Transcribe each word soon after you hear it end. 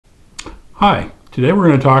Hi, today we're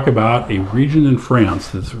going to talk about a region in France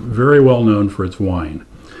that's very well known for its wine.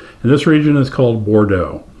 And this region is called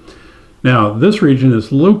Bordeaux. Now, this region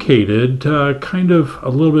is located kind of a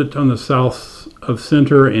little bit on the south of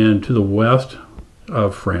center and to the west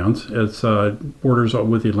of France. It's borders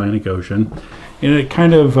with the Atlantic Ocean, and it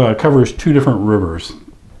kind of covers two different rivers.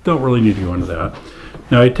 Don't really need to go into that.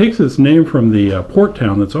 Now, it takes its name from the port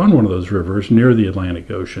town that's on one of those rivers near the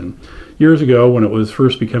Atlantic Ocean. Years ago, when it was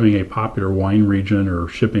first becoming a popular wine region or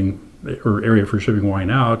area for shipping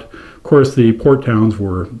wine out, of course, the port towns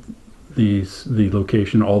were the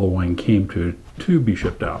location all the wine came to be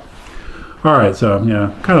shipped out. All right, so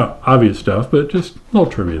yeah, kind of obvious stuff, but just a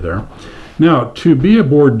little trivia there. Now, to be a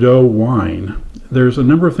Bordeaux wine, there's a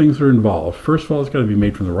number of things that are involved. First of all, it's got to be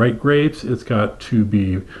made from the right grapes. It's got to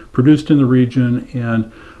be produced in the region,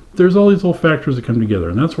 and there's all these little factors that come together,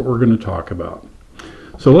 and that's what we're going to talk about.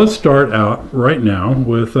 So let's start out right now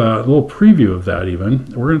with a little preview of that even.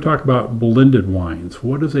 We're going to talk about blended wines.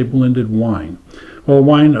 What is a blended wine? Well,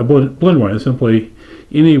 a blend wine is simply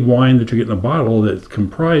any wine that you get in a bottle that's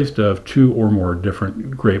comprised of two or more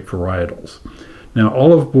different grape varietals. Now,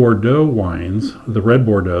 all of Bordeaux wines, the red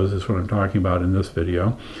Bordeaux is what I'm talking about in this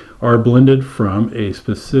video, are blended from a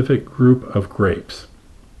specific group of grapes.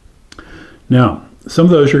 Now, some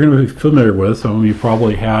of those you're going to be familiar with. Some of you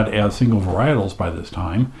probably had as single varietals by this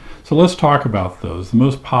time. So let's talk about those. The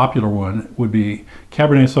most popular one would be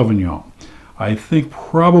Cabernet Sauvignon. I think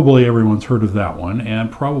probably everyone's heard of that one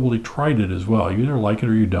and probably tried it as well. You either like it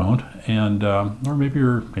or you don't, and or maybe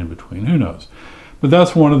you're in between, who knows. But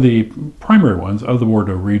that's one of the primary ones of the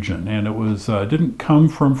Bordeaux region, and it was didn't come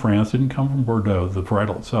from France, didn't come from Bordeaux. The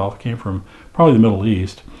varietal itself came from probably the Middle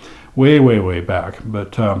East, way back,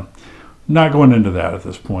 but not going into that at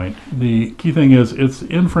this point. The key thing is it's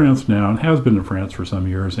in France now and has been in France for some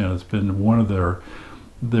years, and it's been one of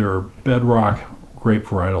their bedrock grape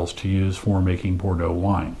varietals to use for making Bordeaux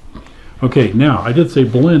wine. Okay, now I did say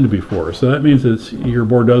blend before, so that means your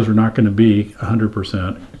Bordeaux's are not going to be 100%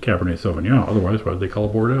 Cabernet Sauvignon. Otherwise, why would they call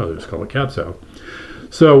it Bordeaux? They just call it Cab Sauv.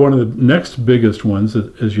 So one of the next biggest ones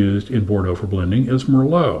that is used in Bordeaux for blending is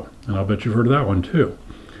Merlot, and I'll bet you've heard of that one too.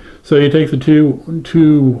 So you take the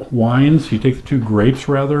two wines, you take the two grapes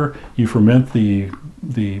rather, you ferment the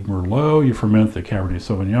Merlot, you ferment the Cabernet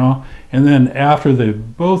Sauvignon, and then after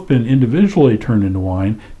they've both been individually turned into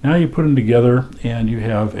wine, now you put them together and you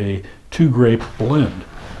have a two-grape blend.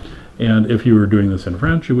 And if you were doing this in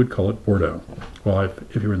France, you would call it Bordeaux. Well,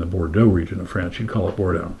 if you were in the Bordeaux region of France, you'd call it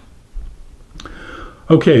Bordeaux.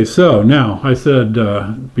 Okay, so now I said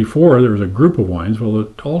before there was a group of wines. Well,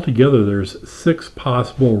 altogether there's 6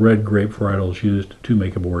 possible red grape varietals used to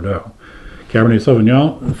make a Bordeaux. Cabernet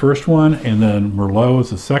Sauvignon, the first one, and then Merlot is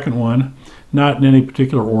the second one. Not in any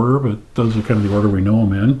particular order, but those are kind of the order we know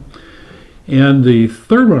them in. And the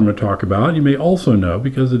third one I'm going to talk about, you may also know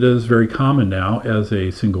because it is very common now as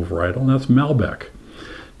a single varietal, and that's Malbec.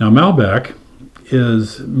 Now, Malbec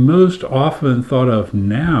is most often thought of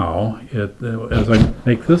now, as I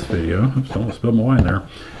make this video, oops, almost spilled my wine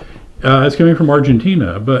there, it's coming from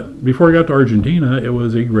Argentina, but before I got to Argentina, it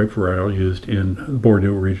was a grape varietal used in the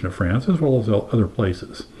Bordeaux region of France as well as other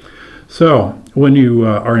places. So when you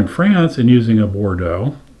are in France and using a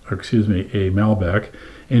Malbec,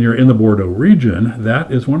 and you're in the Bordeaux region, that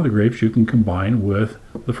is one of the grapes you can combine with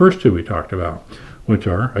the first two we talked about, which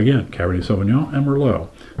are, again, Cabernet Sauvignon and Merlot.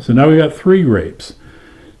 So now we got 3 grapes.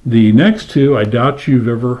 The next two I doubt you've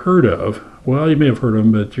ever heard of. Well, you may have heard of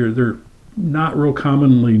them, but they're not real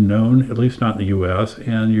commonly known, at least not in the U.S.,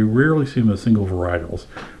 and you rarely see them as single varietals,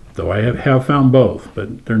 though I have found both,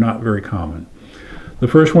 but they're not very common. The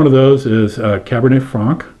first one of those is Cabernet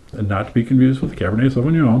Franc, and not to be confused with Cabernet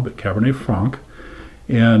Sauvignon, but Cabernet Franc.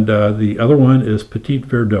 And the other one is Petit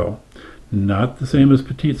Verdot. Not the same as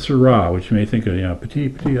Petit Syrah, which you may think of,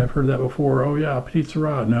 Petit, I've heard that before. Oh yeah, Petit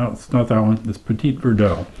Syrah. No, it's not that one. It's Petit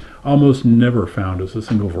Verdot. Almost never found as a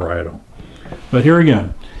single varietal. But here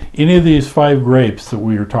again, any of these 5 grapes that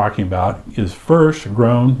we are talking about is first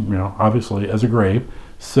grown, obviously as a grape.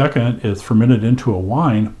 Second, it's fermented into a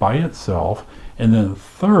wine by itself. And then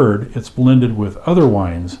third, it's blended with other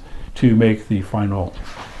wines to make the final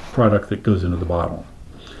product that goes into the bottle.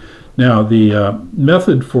 Now, the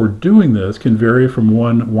method for doing this can vary from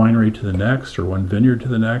one winery to the next or one vineyard to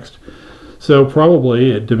the next. So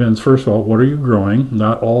probably it depends, first of all, what are you growing?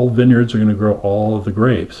 Not all vineyards are going to grow all of the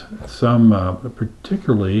grapes. Some,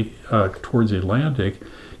 particularly towards the Atlantic,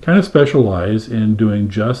 kind of specialize in doing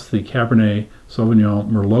just the Cabernet Sauvignon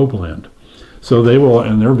Merlot blend. So they will,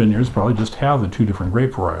 in their vineyards, probably just have the 2 different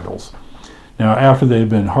grape varietals. Now, after they've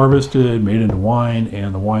been harvested, made into wine,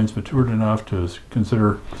 and the wine's matured enough to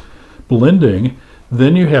consider blending,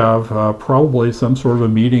 then you have probably some sort of a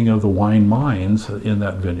meeting of the wine minds in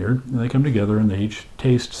that vineyard. And they come together and they each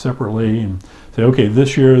taste separately and say, okay,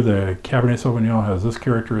 this year the Cabernet Sauvignon has this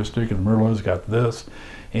characteristic and Merlot's got this.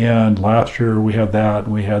 And last year we had that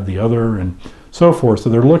and we had the other and so forth. So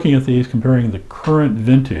they're looking at these, comparing the current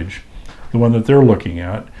vintage, the one that they're looking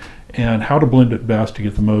at, and how to blend it best to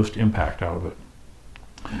get the most impact out of it.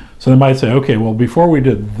 So they might say, okay, well, before we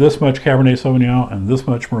did this much Cabernet Sauvignon and this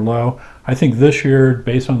much Merlot, I think this year,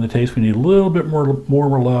 based on the taste, we need a little bit more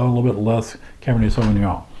Merlot, a little bit less Cabernet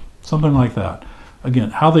Sauvignon. Something like that.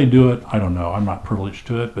 Again, how they do it, I don't know. I'm not privileged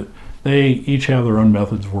to it, but they each have their own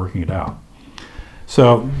methods of working it out.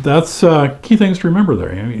 So that's key things to remember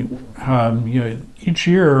there. I mean, you know, each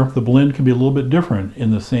year the blend can be a little bit different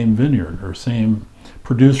in the same vineyard or same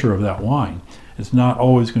producer of that wine. It's not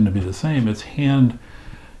always going to be the same. It's hand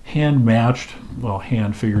matched, well,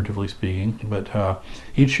 hand figuratively speaking, but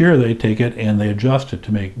each year they take it and they adjust it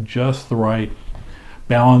to make just the right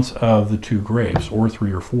balance of the two grapes, or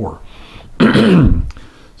 3 or 4.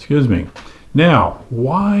 Excuse me. Now,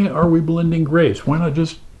 why are we blending grapes? Why not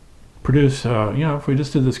just produce, you know, if we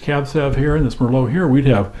just did this Cab Sav here and this Merlot here, we'd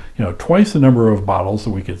have, you know, twice the number of bottles that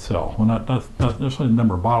we could sell. Well, not necessarily the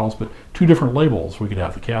number of bottles, but 2 different labels. We could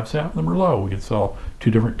have the Cab Sav and the Merlot. We could sell 2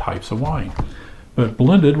 different types of wine. But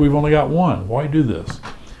blended, we've only got 1. Why do this?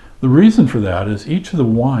 The reason for that is each of the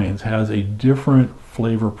wines has a different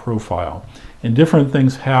flavor profile, and different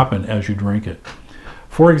things happen as you drink it.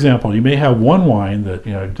 For example, you may have one wine that,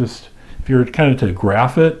 you know, just, if you're kind of to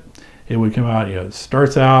graph it, it would come out, you know, it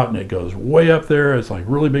starts out and it goes way up there, it's like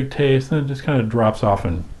really big taste, then it just kind of drops off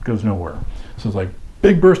and goes nowhere. So it's like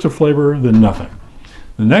big burst of flavor, then nothing.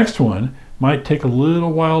 The next one might take a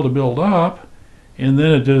little while to build up, and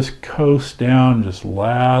then it just coasts down, just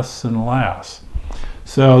lasts and lasts.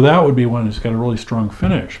 So that would be one that's got a really strong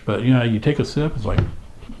finish. But, you know, you take a sip, it's like,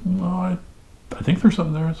 oh, I think there's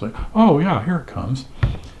something there. It's like, oh yeah, here it comes.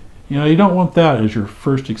 You know, you don't want that as your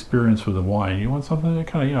first experience with a wine. You want something that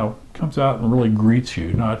kind of, you know, comes out and really greets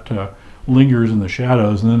you, not lingers in the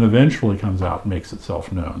shadows and then eventually comes out and makes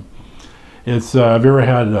itself known. It's, have you ever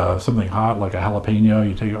had something hot like a jalapeno?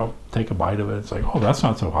 You take a bite of it, it's like, oh, that's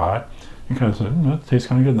not so hot. You kind of say, that tastes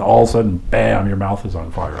kind of good, and all of a sudden, bam, your mouth is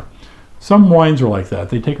on fire. Some wines are like that.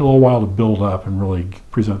 They take a little while to build up and really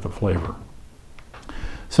present the flavor.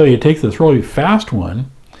 So you take this really fast one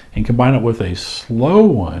and combine it with a slow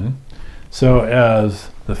one. So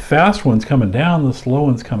as the fast one's coming down, the slow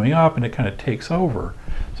one's coming up, and it kind of takes over.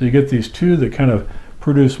 So you get these two that kind of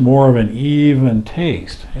produce more of an even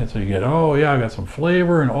taste. And so you get, oh yeah, I got some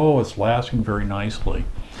flavor, and oh, it's lasting very nicely.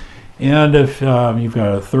 And if you've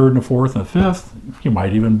got a third and a fourth and a fifth, you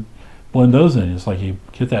might even blend those in. It's like you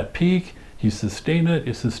get that peak, you sustain it,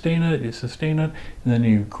 you sustain it, you sustain it, and then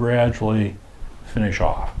you gradually finish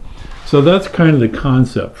off. So that's kind of the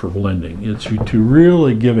concept for blending. It's to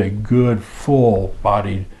really give a good,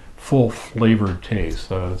 full-bodied, full-flavored taste.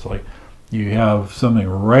 So it's like you have something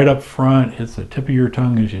right up front, hits the tip of your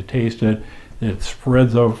tongue as you taste it, it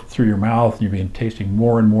spreads over through your mouth, and you've been tasting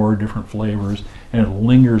more and more different flavors, and it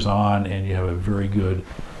lingers on, and you have a very good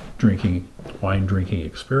wine drinking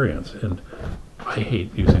experience. And I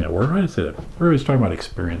hate using that word. Why did I say that? Everybody's talking about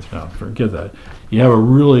experience now. Forget that. You have a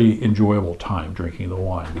really enjoyable time drinking the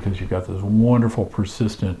wine because you've got this wonderful,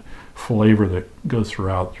 persistent flavor that goes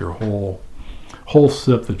throughout your whole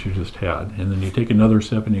sip that you just had. And then you take another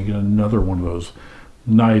sip and you get another one of those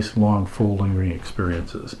nice, long, full, lingering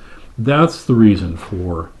experiences. That's the reason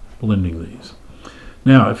for blending these.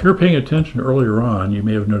 Now, if you're paying attention earlier on, you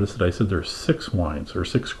may have noticed that I said there's 6 wines or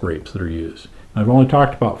 6 grapes that are used. I've only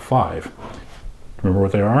talked about 5. Remember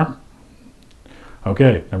what they are?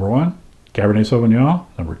 Okay, number 1, Cabernet Sauvignon.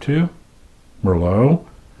 Number 2, Merlot.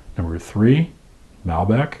 Number 3,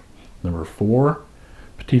 Malbec. Number 4,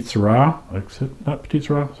 Petit Syrah. Not Petit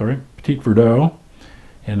Syrah, sorry, Petit Verdot.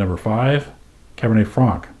 And number 5, Cabernet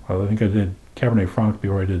Franc. I think I did Cabernet Franc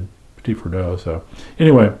before I did Petit Verdot. So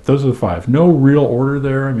anyway, those are the 5. No real order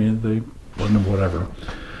there. I mean, they blend them whatever.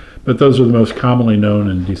 But those are the most commonly known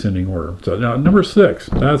in descending order. So now number 6,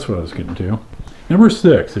 that's what I was getting to. Number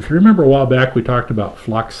 6, if you remember a while back, we talked about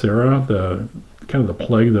phylloxera, the kind of the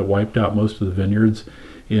plague that wiped out most of the vineyards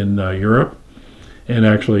in Europe and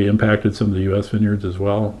actually impacted some of the U.S. vineyards as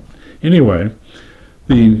well. Anyway,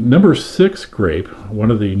 the number 6 grape,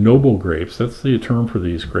 one of the noble grapes, that's the term for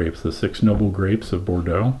these grapes, the 6 noble grapes of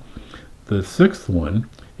Bordeaux. The 6th one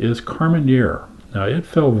is Carmenere. Now, it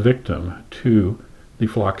fell victim to the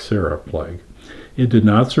phylloxera plague. It did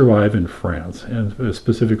not survive in France, and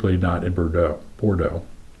specifically not in Bordeaux.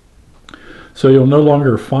 So you'll no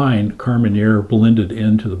longer find Carmenere blended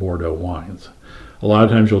into the Bordeaux wines. A lot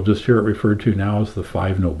of times you'll just hear it referred to now as the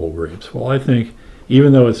five noble grapes. Well, I think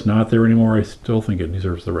even though it's not there anymore, I still think it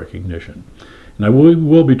deserves the recognition. And I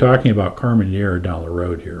will be talking about Carmenere down the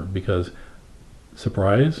road here because,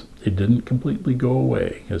 surprise, it didn't completely go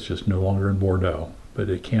away. It's just no longer in Bordeaux, but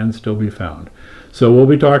it can still be found. So we'll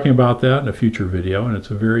be talking about that in a future video, and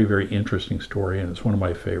it's a very, very interesting story, and it's one of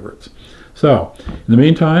my favorites. So, in the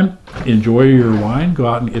meantime, enjoy your wine. Go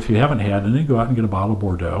out and, if you haven't had any, go out and get a bottle of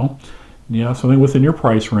Bordeaux. Something within your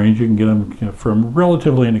price range. You can get them from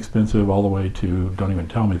relatively inexpensive all the way to don't even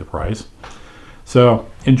tell me the price. So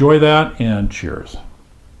enjoy that, and cheers.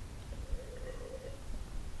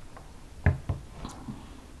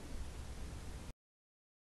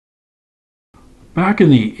 Back in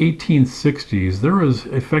the 1860s, there was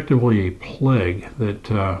effectively a plague that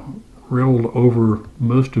rolled over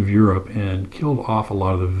most of Europe and killed off a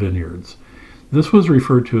lot of the vineyards. This was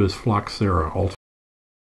referred to as phylloxera,